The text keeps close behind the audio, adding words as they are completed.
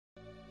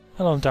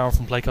Hello, I'm Daryl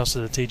from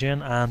Playcasters at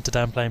TGN, and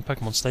today I'm playing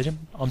Pokemon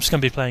Stadium. I'm just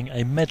going to be playing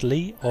a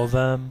medley of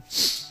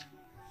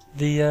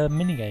the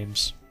mini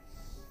games,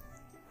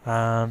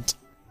 and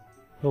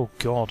oh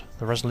god,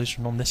 the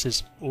resolution on this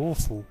is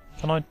awful.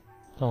 Can I?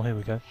 Oh, here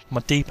we go.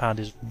 My D-pad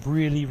is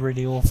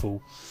really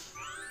awful.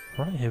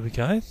 Right, here we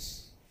go.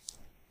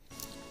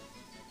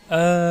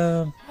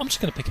 I'm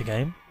just going to pick a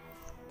game.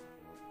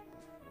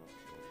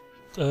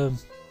 I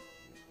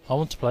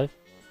want to play.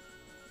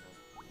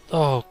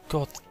 Oh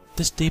god,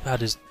 this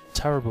D-pad is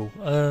terrible.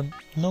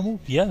 Normal?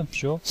 Yeah,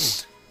 sure.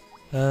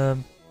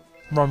 Ron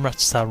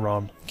Ratata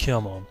Ron.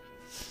 Come on.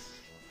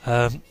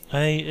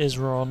 A is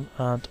Ron,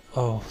 and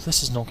oh,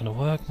 this is not going to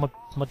work.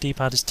 My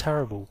D-pad is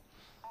terrible.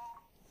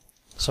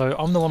 So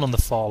I'm the one on the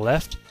far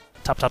left.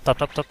 Tap tap tap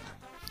tap tap.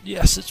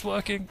 Yes, it's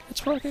working.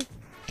 It's working.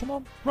 Come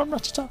on, Ron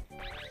Ratata.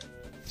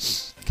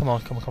 Come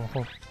on, come on, come on,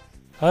 come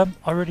on.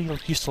 I really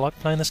used to like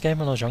playing this game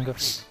when I was younger.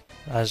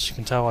 As you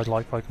can tell, I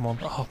like Pokemon.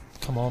 Oh,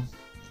 come on.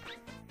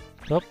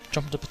 Oh,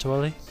 jumped a bit too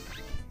early.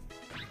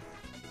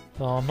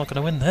 Oh, I'm not going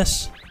to win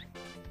this.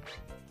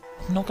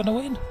 I'm not going to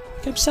win.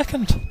 I came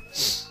second.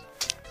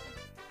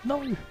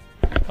 No.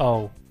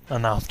 Oh,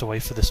 and now I have to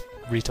wait for this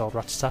retard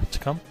Rattata to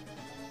come.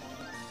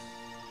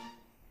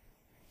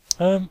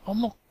 I'm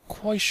not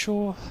quite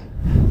sure.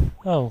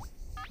 Oh,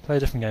 play a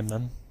different game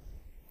then.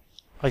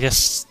 I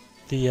guess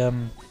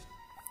the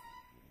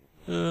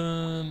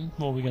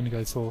what are we going to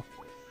go for?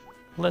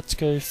 Let's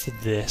go for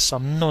this.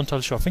 I'm not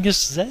entirely sure. I think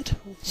it's Z?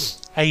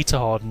 A to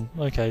harden.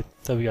 Okay,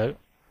 there we go.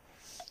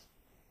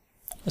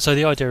 So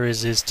the idea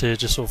is to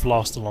just sort of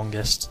last the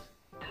longest.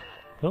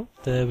 Oh,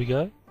 there we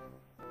go.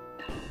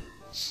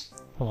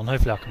 Come on,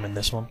 hopefully I can win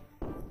this one.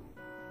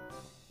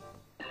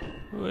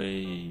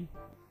 Whee.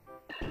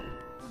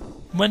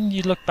 When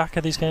you look back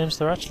at these games,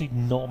 they're actually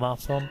not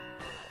that fun.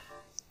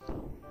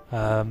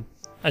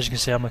 As you can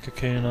see, I'm a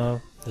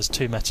Kakuna. There's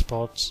 2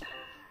 Metapods.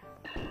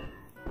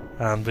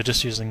 And we're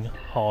just using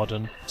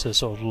Harden to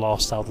sort of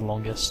last out the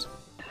longest.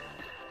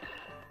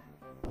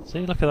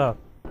 See, look at that.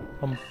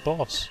 I'm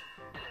boss.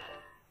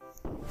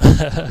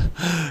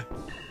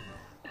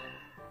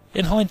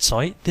 In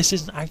hindsight, this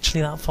isn't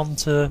actually that fun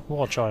to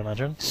watch, I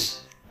imagine.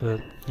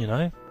 But, you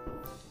know,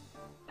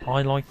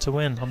 I like to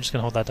win. I'm just going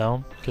to hold that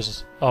down,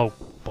 because... Oh,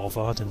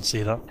 bother, I didn't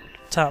see that.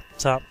 Tap,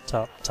 tap,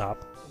 tap, tap.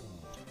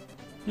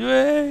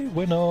 Yay,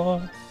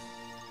 winner!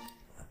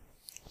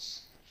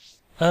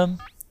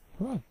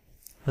 Right.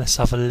 Let's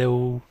have a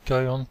little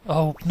go on.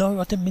 Oh, no,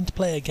 I didn't mean to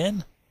play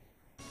again.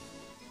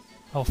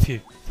 Oh, phew.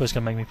 Thought it was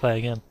going to make me play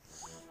again.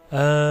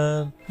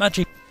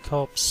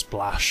 Magikarp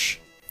Splash.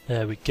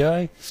 There we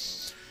go.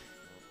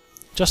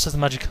 Just as the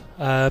make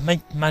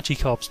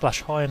Magikarp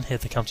Splash high and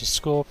hit the counter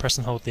score. Press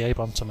and hold the A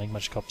button to make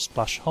Magikarp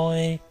Splash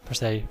high.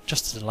 Press A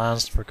just as it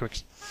lands for a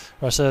quick...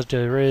 Right, so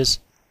there is...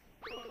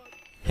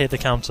 Hit the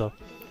counter.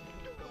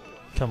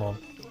 Come on.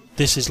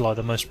 This is like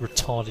the most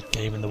retarded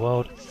game in the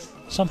world.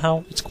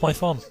 Somehow, it's quite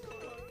fun.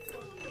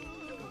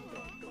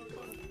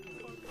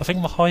 I think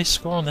my highest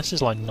score on this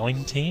is like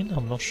 19,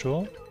 I'm not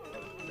sure.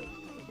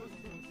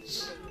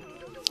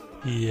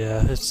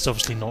 Yeah, it's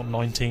obviously not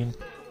 19.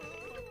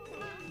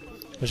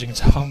 As you can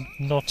tell, I'm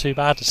not too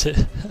bad at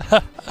it.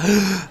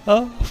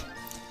 Oh.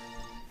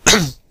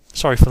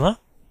 Sorry for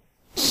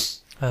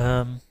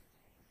that.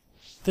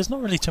 There's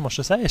not really too much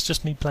to say, it's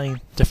just me playing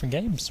different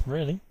games,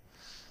 really.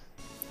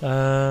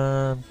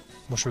 What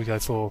should we go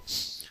for?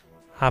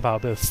 How about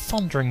a bit of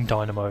Thundering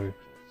Dynamo?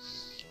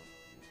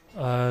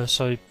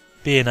 So,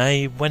 B and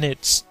A, when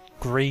it's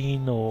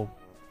green or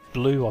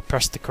blue, I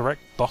press the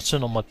correct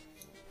button on my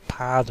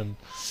pad and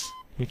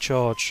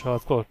recharge.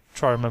 I've got to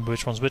try to remember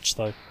which one's which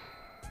though.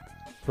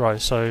 Right,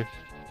 so...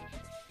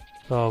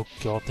 Oh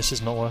god, this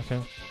is not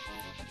working.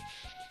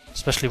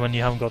 Especially when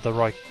you haven't got the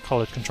right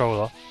coloured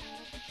controller.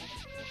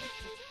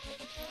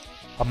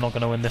 I'm not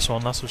going to win this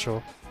one, that's for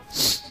sure.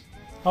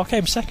 I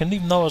came second,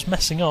 even though I was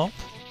messing up.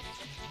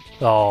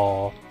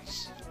 Oh,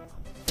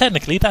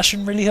 technically that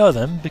shouldn't really hurt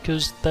them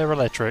because they're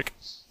electric.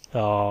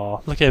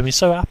 Oh, look at him, he's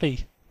so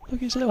happy. Look at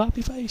his little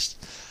happy face.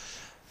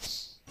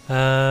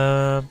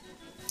 Right,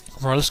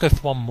 let's go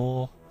for one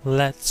more.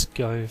 Let's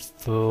go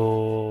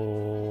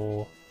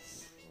for...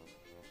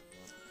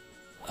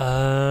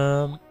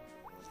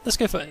 let's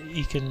go for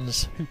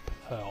Eakin's Hoop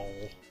Hurl.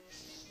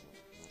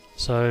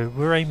 So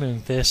we're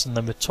aiming this and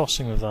then we're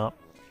tossing with that.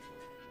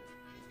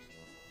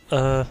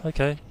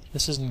 Okay.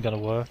 This isn't gonna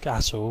work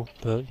at all,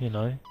 but you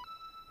know.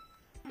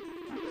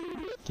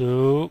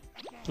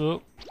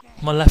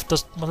 My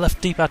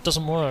left D-pad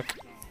doesn't work.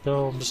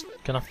 So I'm just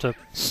gonna have to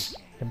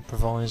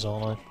improvise,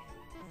 aren't I?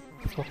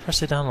 I've got to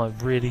press it down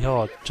like really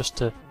hard just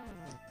to...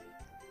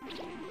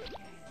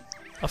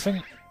 I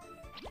think...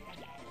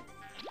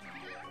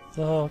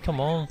 Oh, come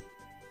on.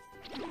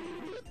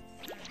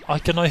 I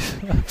can...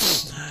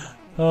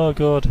 Oh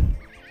god.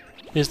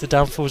 Here's the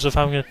downfalls of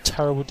having a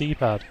terrible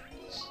D-pad.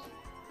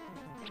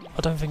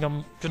 I don't think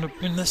I'm gonna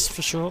win this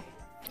for sure.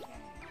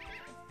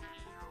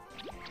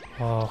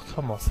 Oh,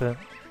 come off it.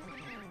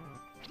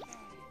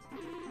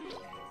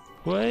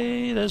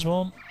 Wait, there's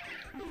one.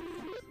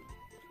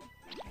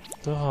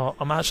 Oh,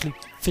 I'm actually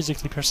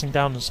physically pressing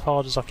down as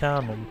hard as I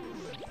can on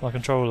my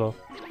controller.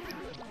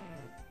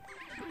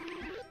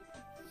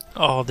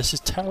 Oh, this is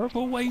a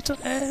terrible way to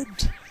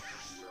end!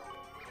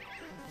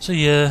 So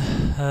yeah,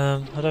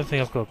 I don't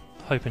think I've got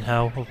hope in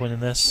hell of winning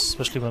this,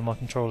 especially when my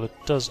controller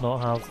does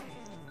not have...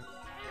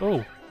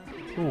 Oh!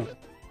 Oh!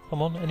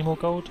 Come on, any more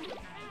gold?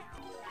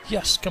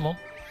 Yes, come on!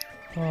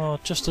 Oh,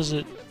 just as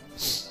it...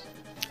 So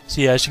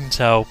yeah, as you can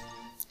tell,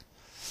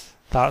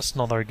 that's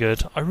not very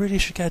good. I really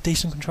should get a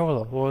decent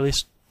controller, or at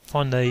least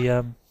find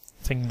a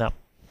thing that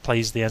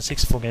plays the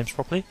N64 games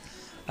properly.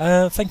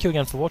 Thank you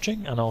again for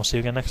watching, and I'll see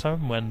you again next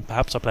time when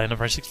perhaps I play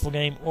another N64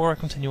 game, or I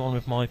continue on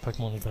with my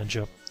Pokemon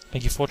adventure.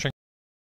 Thank you for watching.